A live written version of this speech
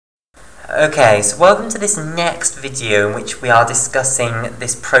Okay, so welcome to this next video in which we are discussing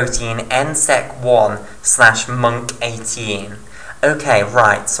this protein Nsec1/munc18. Okay,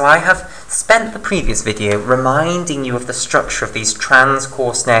 right, so I have spent the previous video reminding you of the structure of these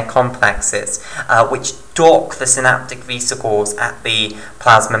trans-core snare complexes, which dock the synaptic vesicles at the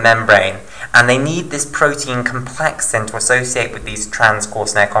plasma membrane. And they need this protein complexin to associate with these trans-core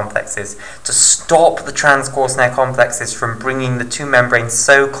snare complexes to stop the trans-core snare complexes from bringing the two membranes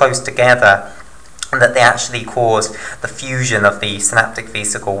so close together that they actually cause the fusion of the synaptic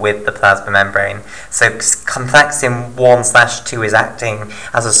vesicle with the plasma membrane. So complexin 1/2 is acting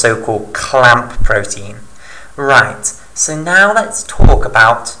as a so-called clamp protein. Right, so now let's talk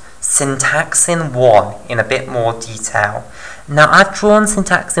about syntaxin 1 in a bit more detail. Now I've drawn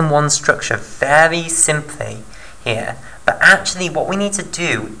syntaxin 1's structure very simply here, but actually what we need to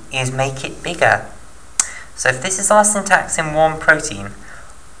do is make it bigger. So if this is our syntaxin 1 protein,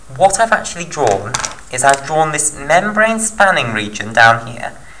 what I've actually drawn is I've drawn this membrane spanning region down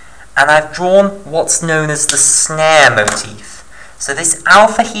here, and I've drawn what's known as the snare motif. So this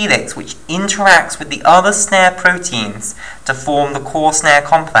alpha helix, which interacts with the other snare proteins to form the core snare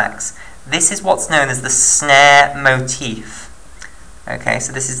complex, this is what's known as the snare motif. Okay,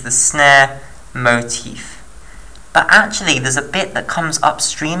 so this is the snare motif. But actually, there's a bit that comes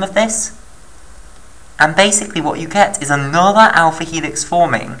upstream of this, and basically what you get is another alpha helix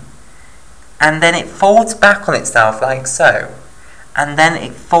forming, and then it folds back on itself like so, and then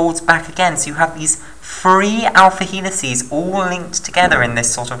it folds back again. So you have these three alpha helices all linked together in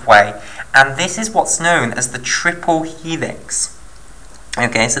this sort of way, and this is what's known as the triple helix.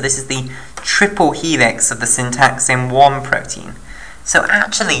 Okay, so this is the triple helix of the syntaxin 1 protein. So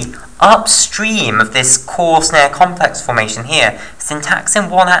actually, upstream of this core snare complex formation here, syntaxin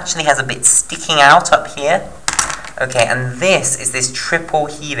 1 actually has a bit sticking out up here. Okay, and this is this triple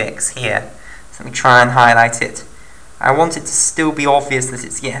helix here. So let me try and highlight it. I want it to still be obvious that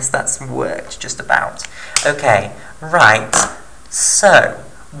it's, yes, that's worked just about. Okay, right, so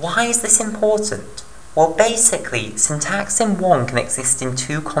why is this important? Well, basically, syntaxin 1 can exist in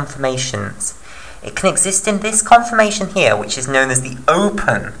two conformations. It can exist in this conformation here, which is known as the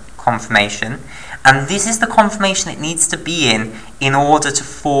open conformation, and this is the conformation it needs to be in order to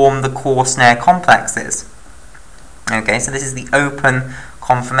form the core snare complexes. Okay, so this is the open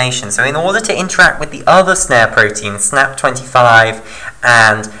conformation. So in order to interact with the other snare proteins, SNAP25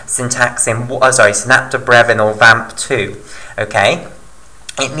 and synaptobrevin or VAMP2, okay,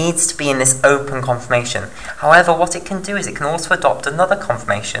 it needs to be in this open conformation. However, what it can do is it can also adopt another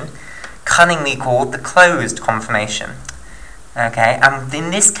conformation, cunningly called the closed conformation. Okay, and in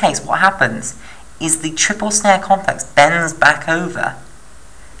this case what happens is the triple snare complex bends back over,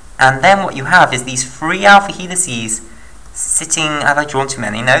 and then what you have is these three alpha helices sitting, have I drawn too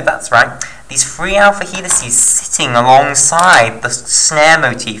many? No, that's right. These three alpha helices sitting alongside the snare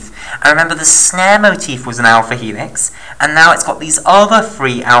motif. And remember, the snare motif was an alpha helix, and now it's got these other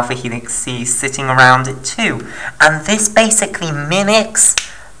three alpha helices sitting around it too. And this basically mimics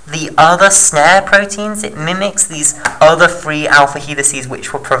the other snare proteins. It mimics these other three alpha helices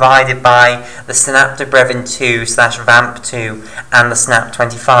which were provided by the synaptobrevin 2/VAMP2 and the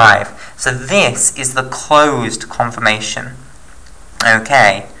SNAP25. So this is the closed conformation.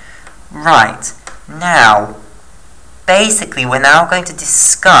 Okay, right. Now, basically we're now going to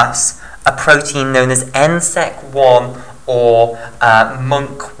discuss a protein known as Nsec1 or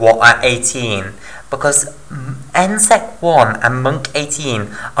munc18. Because Nsec1 and munc18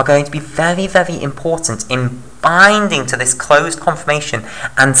 are going to be very, very important in binding to this closed conformation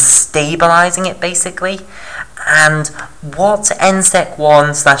and stabilizing it, basically. And what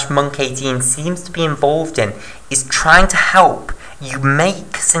Nsec1/munc18 seems to be involved in is trying to help you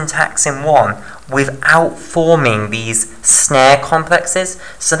make syntaxin 1 without forming these snare complexes.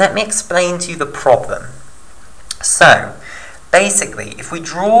 So let me explain to you the problem. So, basically, if we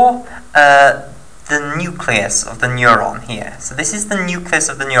draw the nucleus of the neuron here. So this is the nucleus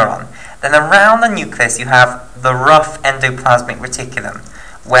of the neuron. Then around the nucleus you have the rough endoplasmic reticulum,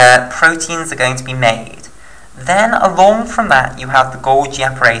 where proteins are going to be made. Then along from that you have the Golgi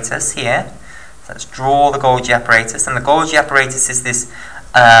apparatus here. So let's draw the Golgi apparatus, and the Golgi apparatus is this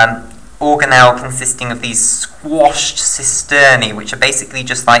organelle consisting of these squashed cisternae, which are basically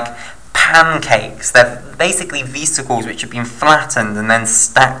just like pancakes. They're basically vesicles which have been flattened and then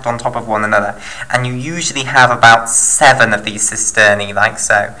stacked on top of one another, and you usually have about 7 of these cisternae, like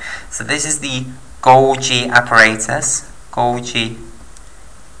so. So this is the Golgi apparatus. Golgi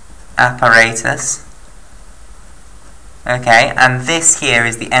apparatus. Okay, and this here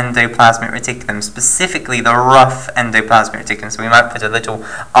is the endoplasmic reticulum, specifically the rough endoplasmic reticulum. So we might put a little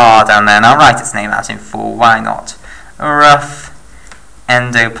R down there, and I'll write its name out in full, why not? Rough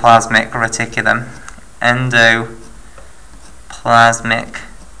endoplasmic reticulum. Endoplasmic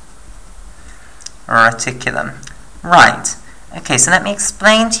reticulum. Right, okay, so let me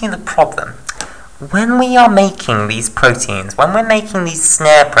explain to you the problem. When we are making these proteins, when we're making these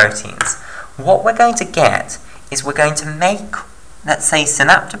snare proteins, what we're going to get is we're going to make, let's say,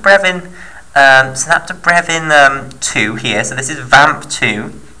 synaptobrevin 2 here, so this is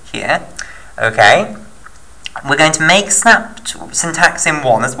VAMP2 here, okay? We're going to make syntaxin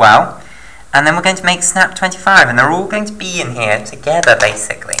 1 as well, and then we're going to make Snap25, and they're all going to be in here together,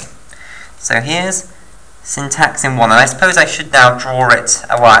 basically. So here's syntaxin 1, and I suppose I should now draw it,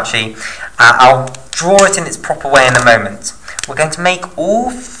 well actually, I'll draw it in its proper way in a moment. We're going to make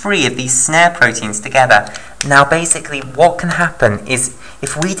all three of these snare proteins together. Now basically what can happen is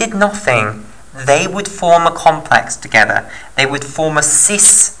if we did nothing, they would form a complex together. They would form a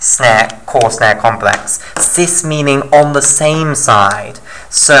cis core snare complex. Cis meaning on the same side.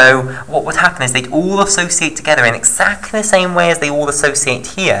 So what would happen is they'd all associate together in exactly the same way as they all associate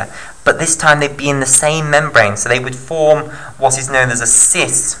here, but this time they'd be in the same membrane. So they would form what is known as a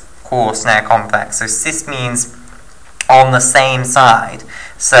cis core snare complex. So cis means on the same side.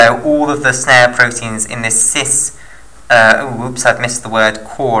 So all of the snare proteins in this cis, oops, I've missed the word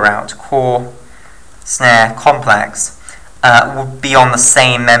core out, core snare complex, would be on the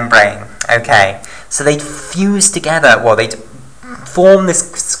same membrane. Okay, so they'd fuse together, well, they'd form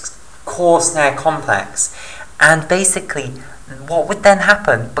this core snare complex, and basically what would then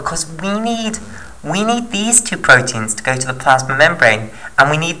happen, because we need these two proteins to go to the plasma membrane, and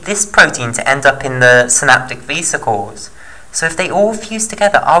we need this protein to end up in the synaptic vesicles. So if they all fuse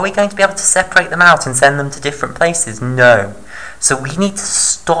together, are we going to be able to separate them out and send them to different places? No. So we need to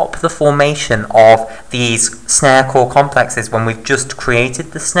stop the formation of these snare core complexes when we've just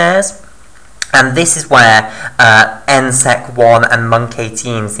created the snares. And this is where Nsec1 and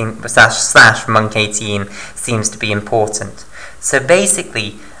munc18 slash munc18 seems to be important. So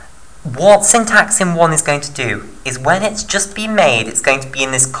basically, what syntaxin 1 is going to do is when it's just been made, it's going to be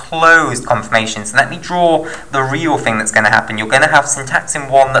in this closed conformation. So let me draw the real thing that's going to happen. You're going to have syntaxin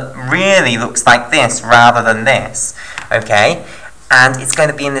 1 that really looks like this rather than this, okay? And it's going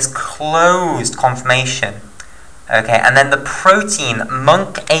to be in this closed conformation, okay? And then the protein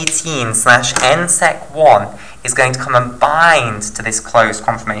munc18 slash Nsec1 is going to come and bind to this closed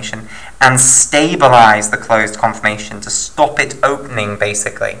conformation and stabilize the closed conformation to stop it opening,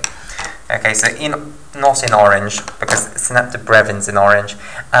 basically. Okay, so not in orange, because synaptobrevin's in orange.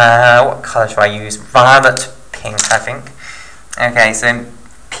 What colour should I use? Violet pink, I think. Okay, so in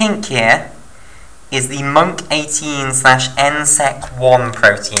pink here is the munc18 slash Nsec1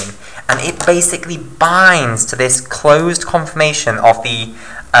 protein, and it basically binds to this closed conformation of the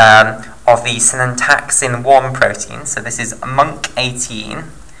syntaxin 1 protein. So this is munc18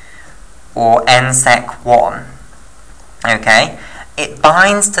 or Nsec1. Okay, it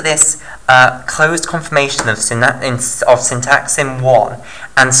binds to this closed conformation of syntaxin 1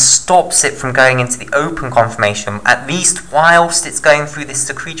 and stops it from going into the open conformation, at least whilst it's going through this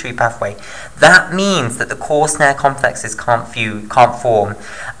secretory pathway. That means that the core snare complexes can't form,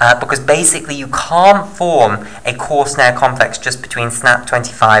 because basically you can't form a core snare complex just between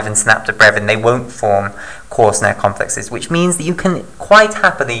Snap25 and synaptobrevin. They won't form core snare complexes, which means that you can quite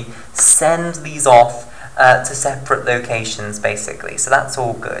happily send these off to separate locations, basically. So that's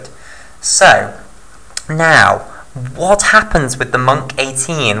all good. So now, what happens with the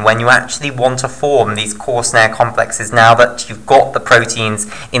munc18 when you actually want to form these core snare complexes now that you've got the proteins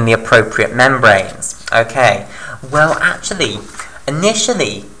in the appropriate membranes? Okay, well actually,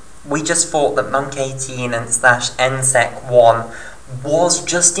 initially we just thought that munc18 and slash Nsec1 was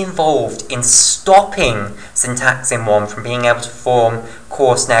just involved in stopping syntaxin 1 from being able to form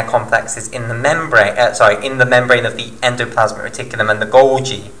core snare complexes in the membrane, in the membrane of the endoplasmic reticulum and the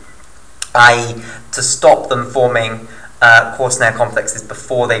Golgi, i.e. to stop them forming core snare complexes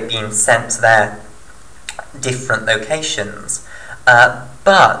before they've been sent to their different locations.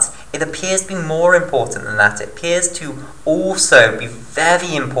 But it appears to be more important than that. It appears to also be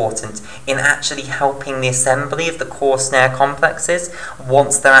very important in actually helping the assembly of the core snare complexes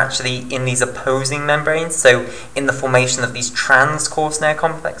once they're actually in these opposing membranes, so in the formation of these trans core snare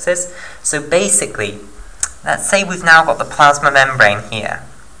complexes. So basically, let's say we've now got the plasma membrane here.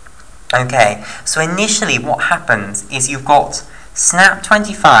 Okay, so initially what happens is you've got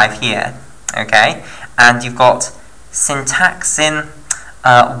Snap25 here, okay, and you've got syntaxin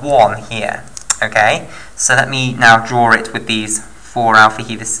 1 here, okay. So let me now draw it with these four alpha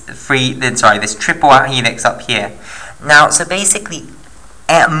helix, this triple helix up here. Now, so basically,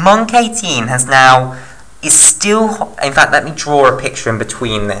 munc18 is still, in fact, let me draw a picture in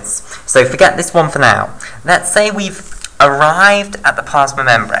between this. So forget this one for now. Let's say we've arrived at the plasma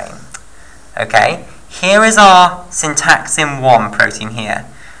membrane. Okay, here is our syntaxin-1 protein here,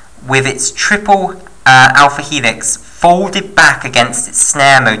 with its triple alpha helix folded back against its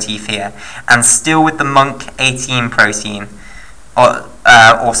snare motif here, and still with the munc18 protein, or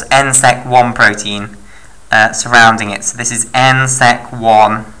Nsec1 protein surrounding it. So this is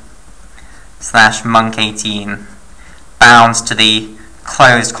Nsec1 / munc18 bound to the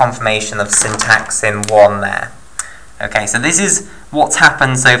closed conformation of syntaxin-1 there. Okay, so this is what's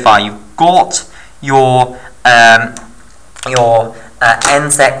happened so far. You've got your Nsec1,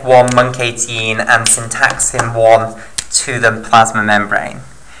 munc18, and syntaxin-1 to the plasma membrane.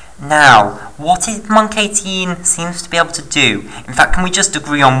 Now, what munc18 seems to be able to do? In fact, can we just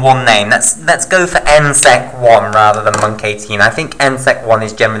agree on one name? Let's go for Nsec1 rather than munc18. I think Nsec1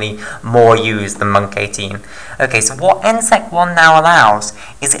 is generally more used than munc18. Okay, so what Nsec1 now allows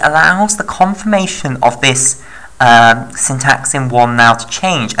is it allows the conformation of this syntaxin-1 now to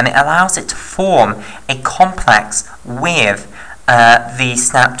change, and it allows it to form a complex with the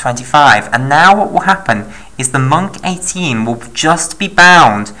SNAP25. And now what will happen is the munc18 will just be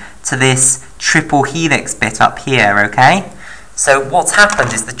bound to this triple helix bit up here, okay? So what's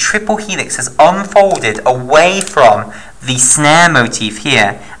happened is the triple helix has unfolded away from the snare motif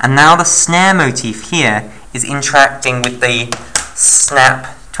here, and now the snare motif here is interacting with the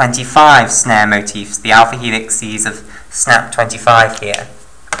SNAP25 snare motifs, the alpha helixes of SNAP25 here.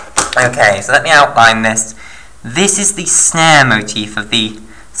 Okay, so let me outline this. This is the snare motif of the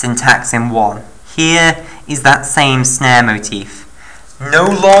syntaxin-1. Here is that same snare motif. No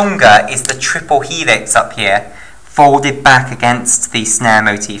longer is the triple helix up here folded back against the snare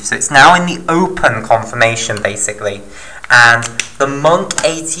motif. So it's now in the open conformation, basically. And the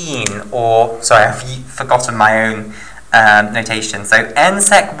munc18, or, sorry, I've forgotten my own notation. So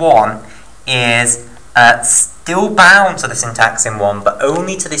Nsec1 is still bound to the syntaxin-1, but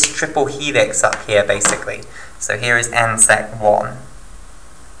only to this triple helix up here, basically. So here is Nsec1.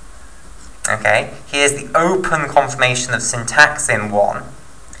 Okay, here's the open conformation of syntaxin-1,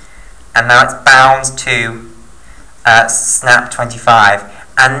 and now it's bound to SNAP25.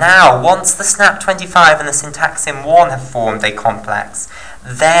 And now, once the SNAP25 and the syntaxin-1 have formed a complex,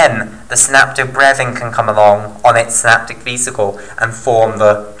 then the synaptobrevin can come along on its synaptic vesicle and form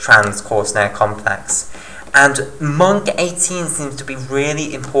the trans-core snare complex. And munc18 seems to be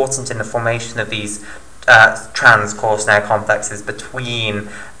really important in the formation of these trans-core snare complexes between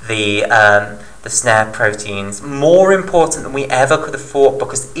the snare proteins. More important than we ever could have thought,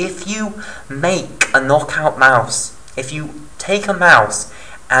 because if you make a knockout mouse, if you take a mouse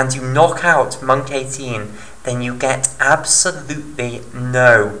and you knock out munc18, then you get absolutely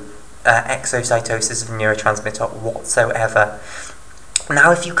no exocytosis of neurotransmitter whatsoever.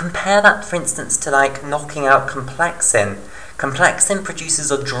 Now, if you compare that, for instance, to like knocking out complexin, complexin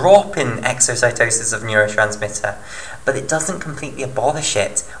produces a drop in exocytosis of neurotransmitter, but it doesn't completely abolish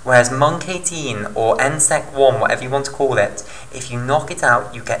it, whereas munc18 or Nsec1, whatever you want to call it, if you knock it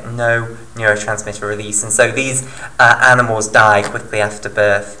out, you get no neurotransmitter release, and so these animals die quickly after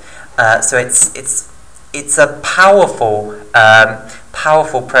birth. So it's a powerful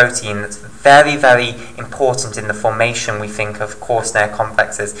protein that's very, very important in the formation, we think, of core snare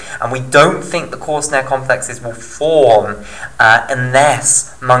complexes. And we don't think the core snare complexes will form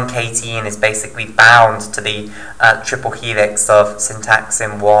unless munc18 is basically bound to the triple helix of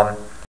syntaxin-1.